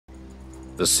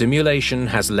the simulation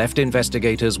has left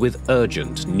investigators with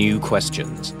urgent new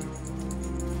questions.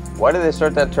 Why did they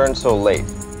start that turn so late?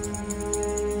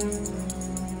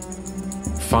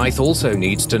 Fythe also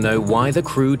needs to know why the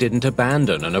crew didn't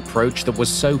abandon an approach that was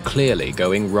so clearly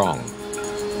going wrong.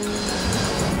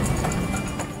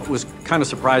 It was kind of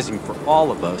surprising for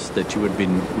all of us that you would be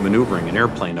maneuvering an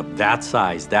airplane of that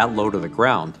size, that low to the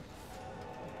ground.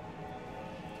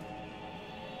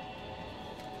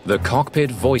 The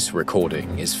cockpit voice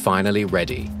recording is finally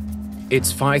ready.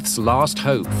 It's Fythe's last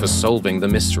hope for solving the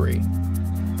mystery.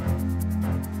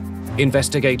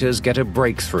 Investigators get a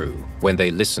breakthrough when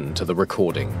they listen to the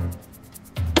recording.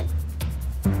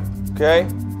 Okay,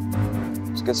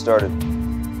 let's get started.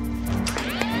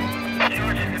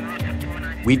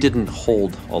 We didn't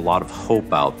hold a lot of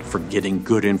hope out for getting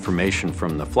good information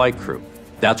from the flight crew.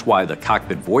 That's why the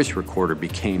cockpit voice recorder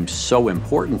became so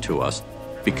important to us,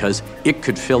 because it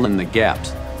could fill in the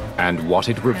gaps. And what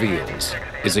it reveals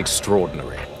is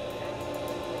extraordinary.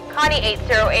 Connie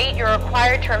 808, you're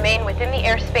required to remain within the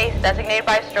airspace designated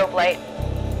by a strobe light.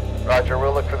 Roger,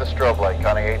 we'll look for the strobe light,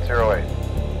 Connie 808.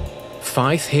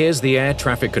 Fythe hears the air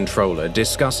traffic controller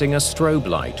discussing a strobe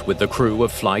light with the crew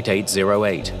of Flight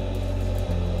 808.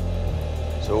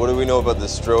 So what do we know about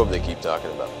this strobe they keep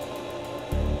talking about?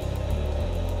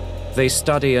 They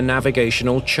study a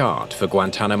navigational chart for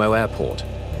Guantanamo Airport.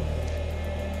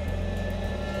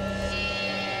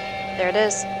 There it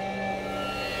is.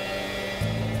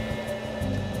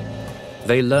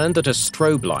 They learn that a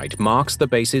strobe light marks the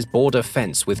base's border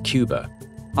fence with Cuba.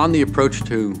 On the approach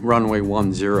to runway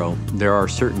 10, there are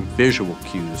certain visual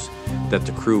cues that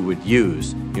the crew would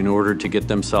use in order to get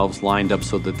themselves lined up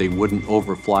so that they wouldn't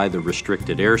overfly the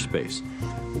restricted airspace.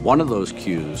 One of those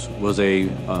cues was a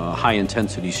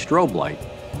high-intensity strobe light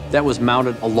that was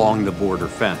mounted along the border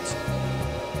fence.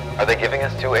 Are they giving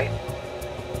us 28?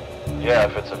 Yeah,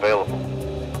 if it's available.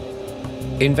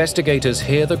 Investigators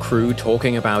hear the crew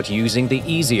talking about using the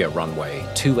easier runway,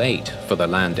 28, for the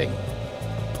landing.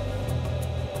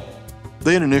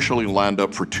 They had initially lined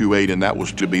up for 28, and that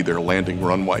was to be their landing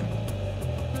runway.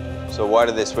 So why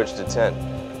did they switch to 10?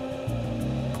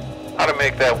 How to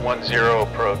make that 10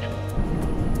 approach?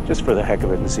 Just for the heck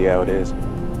of it and see how it is.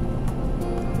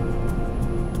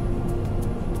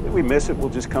 If we miss it, we'll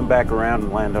just come back around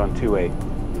and land on 28.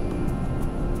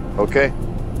 Okay.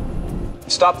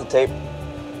 Stop the tape.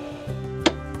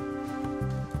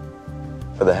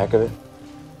 For the heck of it?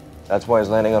 That's why he's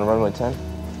landing on runway 10?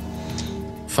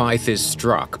 Fythe is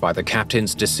struck by the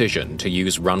captain's decision to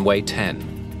use runway 10.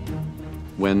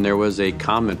 When there was a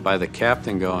comment by the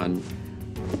captain going,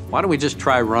 why don't we just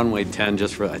try runway 10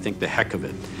 just for, I think, the heck of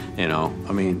it? You know,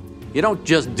 I mean, you don't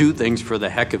just do things for the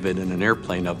heck of it in an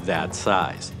airplane of that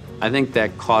size. I think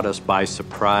that caught us by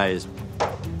surprise.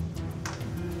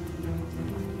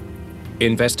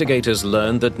 Investigators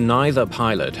learned that neither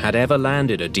pilot had ever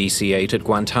landed a DC-8 at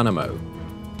Guantanamo.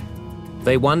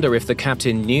 They wonder if the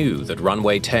captain knew that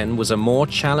runway 10 was a more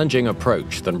challenging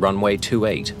approach than runway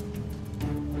 28.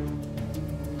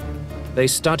 They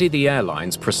study the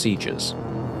airline's procedures.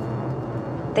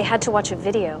 They had to watch a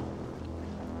video.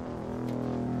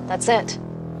 That's it.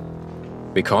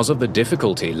 Because of the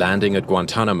difficulty landing at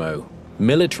Guantanamo,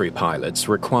 military pilots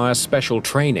require special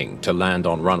training to land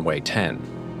on runway 10.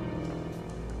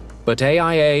 But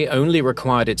AIA only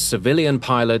required its civilian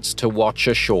pilots to watch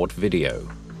a short video.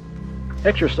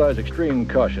 Exercise extreme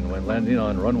caution when landing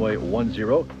on runway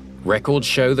 10. Records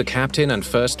show the captain and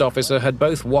first officer had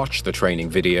both watched the training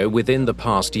video within the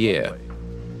past year.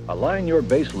 Align your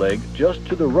base leg just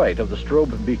to the right of the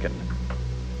strobe beacon.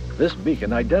 This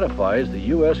beacon identifies the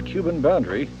U.S.-Cuban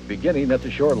boundary beginning at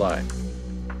the shoreline.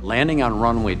 Landing on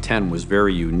runway 10 was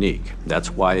very unique.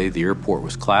 That's why the airport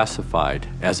was classified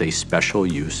as a special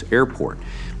use airport,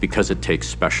 because it takes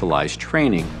specialized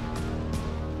training.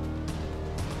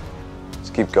 Let's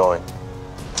keep going.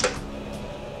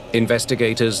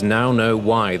 Investigators now know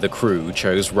why the crew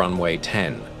chose runway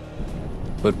 10.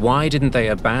 But why didn't they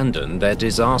abandon their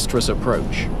disastrous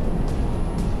approach?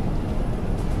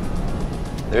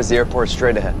 There's the airport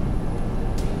straight ahead.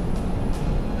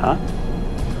 Huh?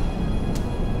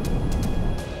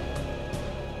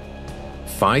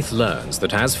 Fythe learns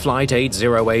that as Flight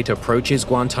 808 approaches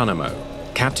Guantanamo,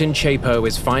 Captain Chapo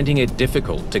is finding it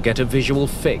difficult to get a visual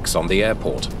fix on the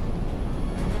airport.